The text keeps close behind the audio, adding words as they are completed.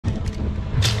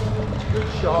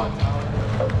shot,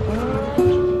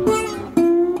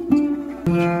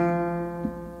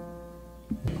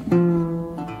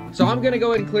 So I'm gonna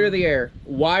go ahead and clear the air.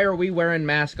 Why are we wearing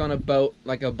masks on a boat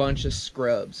like a bunch of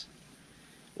scrubs?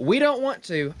 We don't want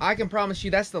to. I can promise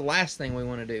you that's the last thing we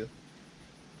want to do.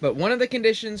 But one of the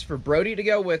conditions for Brody to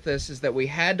go with us is that we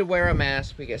had to wear a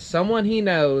mask because someone he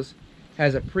knows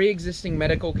has a pre-existing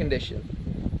medical condition.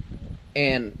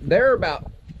 And there are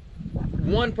about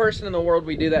one person in the world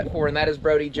we do that for, and that is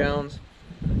Brody Jones.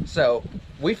 So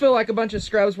we feel like a bunch of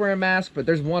scrubs wearing masks, but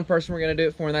there's one person we're gonna do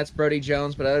it for, and that's Brody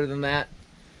Jones. But other than that,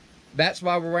 that's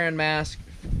why we're wearing masks,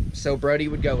 so Brody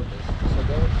would go with us. So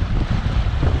go.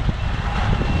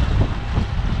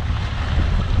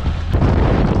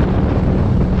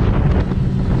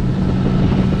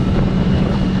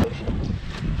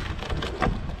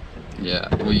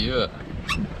 Yeah, will you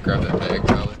grab that bag,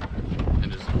 Tyler,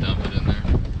 and just dump it in there?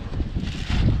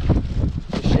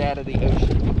 The shadow of the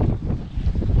ocean.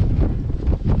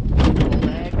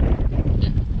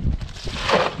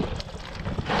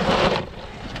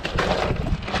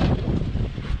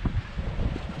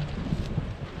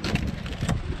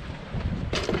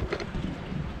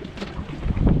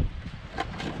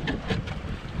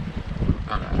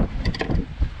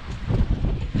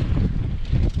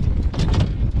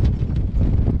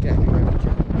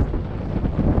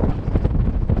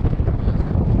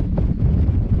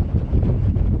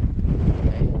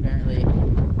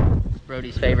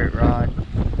 Brody's favorite rod.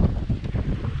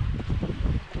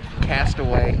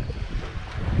 Castaway.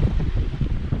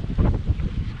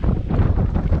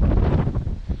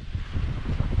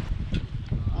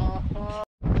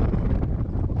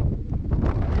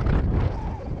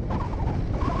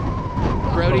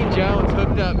 Brody Jones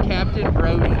hooked up Captain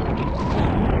Brody.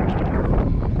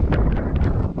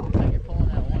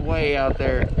 Way out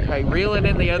there. Hey, reeling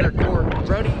in the other cork.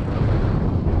 Brody,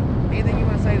 anything you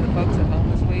want to say to the folks at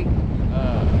home this week?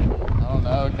 I don't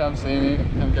know, come see me,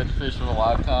 come catch a fish of a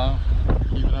lifetime.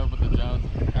 Keeping up with the Jones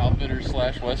Outfitters /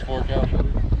 Westfork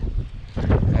Outfitters.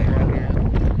 Hey, right here.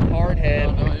 Hard head.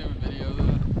 Oh, don't even video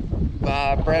that.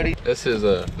 By Brody. This is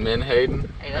a Menhaden.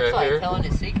 Hey, that's right like here. telling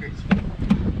his secrets.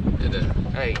 It is.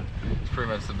 Hey, It's pretty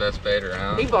much the best bait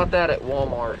around. he bought that at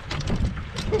Walmart.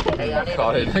 Hey, I need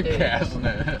Caught it in a piece, too. cast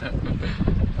net.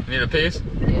 Need a piece?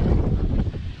 Yeah.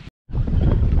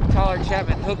 Tyler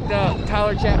Chapman hooked up.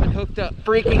 Tyler Chapman hooked up.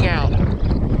 Freaking out.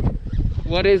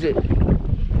 What is it?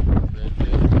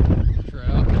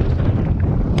 Trout.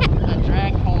 A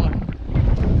drag puller.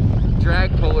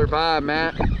 Drag puller by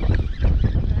Matt. Dang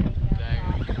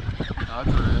it. No,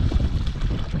 it's a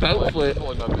red. Boat flip.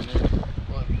 Pull him up in here.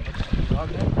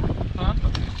 Huh?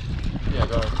 Yeah,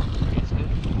 go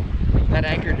ahead. That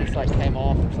anchor just like came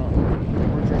off or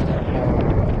something. We're drifting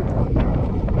apart.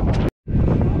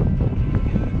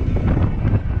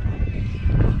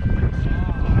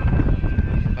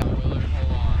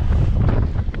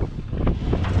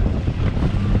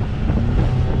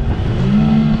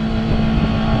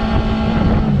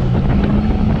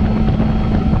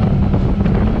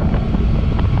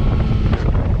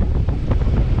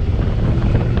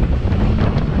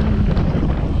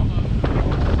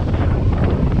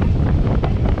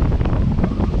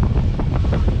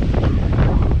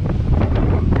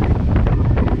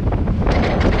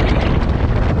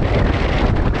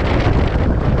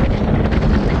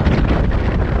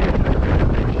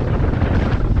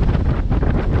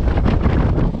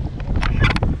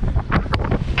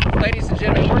 Ladies and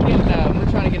gentlemen,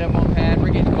 we're trying to get up on pad. We're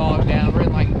getting bogged down. We're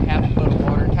in like half a foot of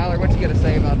water. Tyler, what you got to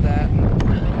say about that?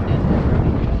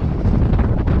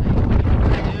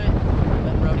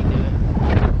 Let Brody do it.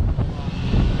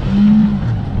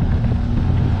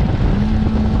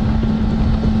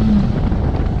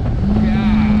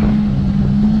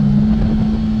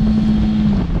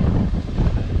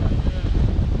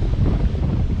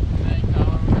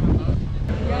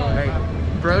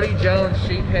 Hey, Brody Jones,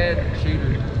 sheephead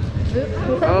shooter.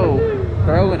 Oh,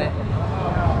 throwing it.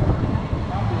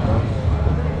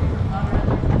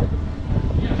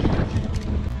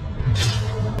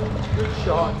 good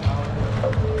shot.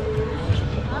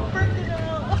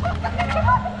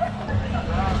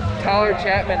 Tyler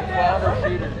Chapman, flounder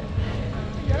shooter.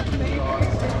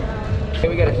 Okay,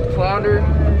 we got a flounder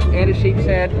and a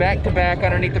sheepshead back to back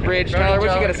underneath the bridge. Tyler,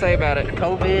 what you got to say about it?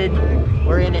 COVID,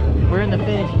 we're in it. We're in the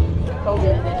fish.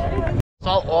 COVID edition.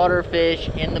 Saltwater fish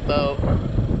in the boat.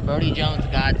 Brody Jones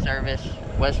Guide Service,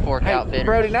 Westfork Hey, Outfitters.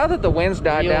 Brody, now that the wind's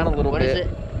died down a little what bit.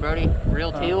 What is it, Brody?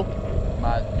 Real teal?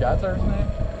 My guide service name?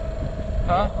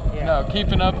 Huh? Yeah. No,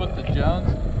 keeping up with the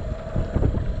Jones.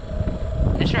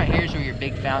 This right here is where your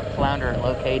big flounder are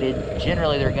located.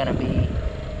 Generally, they're going to be,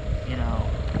 you know,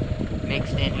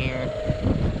 mixed in here.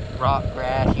 Rock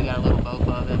grass, you got a little both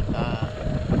of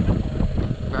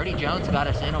it. Brody Jones got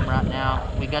us in them right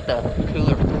now. We got the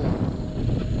cooler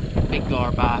full. Big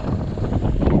gar bite.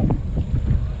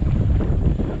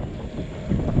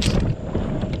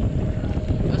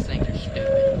 Those things are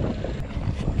stupid.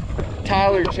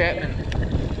 Tyler Chapman.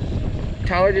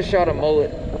 Tyler just shot a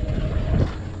mullet.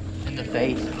 In the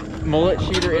face. Mullet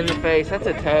shooter in the face. That's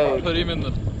a toad. Put him in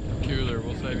the cooler.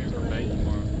 We'll save him for bait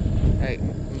tomorrow. Hey,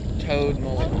 toad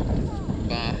mullet.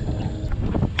 Bye.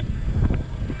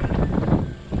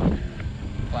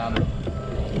 Flounder.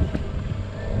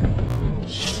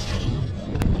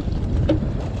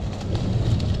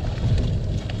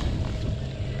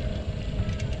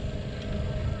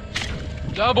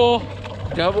 Double.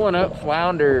 Doubling up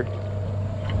flounder.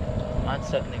 Mine's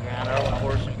stuck in the ground. I don't want to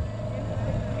horse him.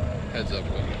 Heads up.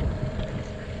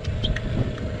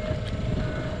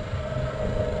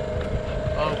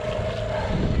 Oh,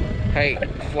 Hey,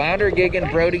 flounder gigging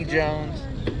Brody Jones.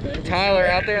 Tyler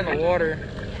out there in the water.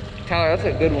 Tyler, that's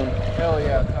a good one. Hell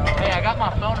yeah, Tyler. hey, I got my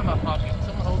phone in my pocket.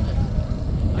 Someone hold this.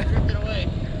 I ripped it away.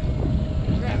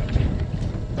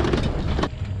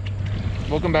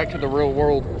 Welcome back to the real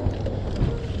world.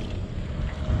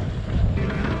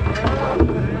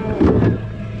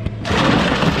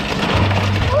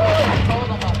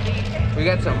 We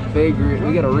got some big,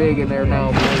 we got a rig in there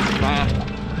now, boys. Bye.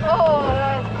 Oh,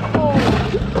 that's cool.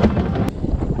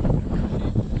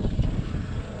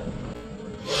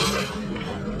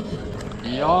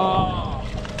 Yeah.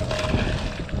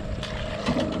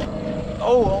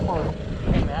 Oh, almost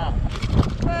came out.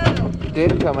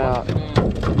 Did come out.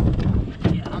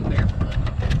 Yeah, I'm barefoot.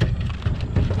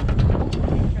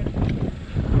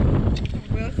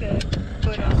 Will said,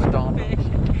 put on Stomp. fish.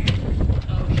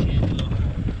 Oh, shit.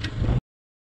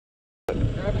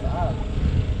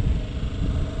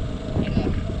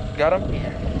 Got him?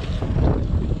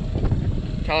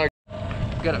 Tyler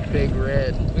got a big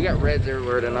red. We got reds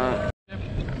everywhere tonight.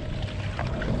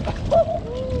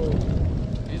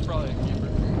 He's probably a keeper.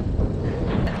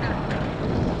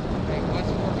 Hey,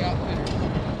 Westfork outfitters.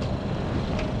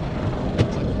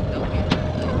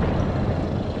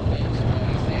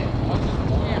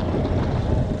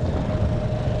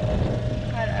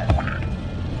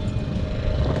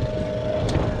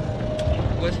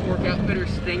 Westfork Outfitters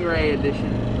Stingray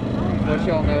Edition. What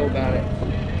y'all know about it?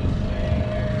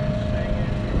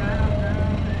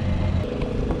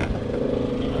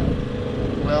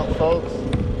 Well, folks,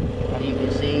 as you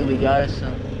can see, we got us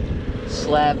some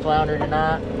slab flounder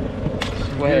tonight.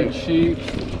 Big sheep.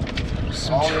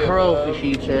 Some All the trophy above.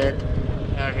 sheepshead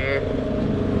out here.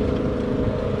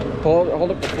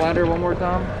 Hold up the flounder one more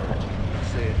time. Let's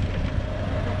see.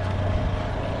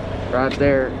 Right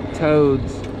there,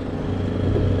 toads.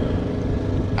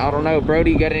 I don't know,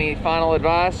 Brody, you got any final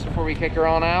advice before we kick her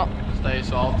on out? Stay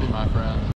salty, my friend.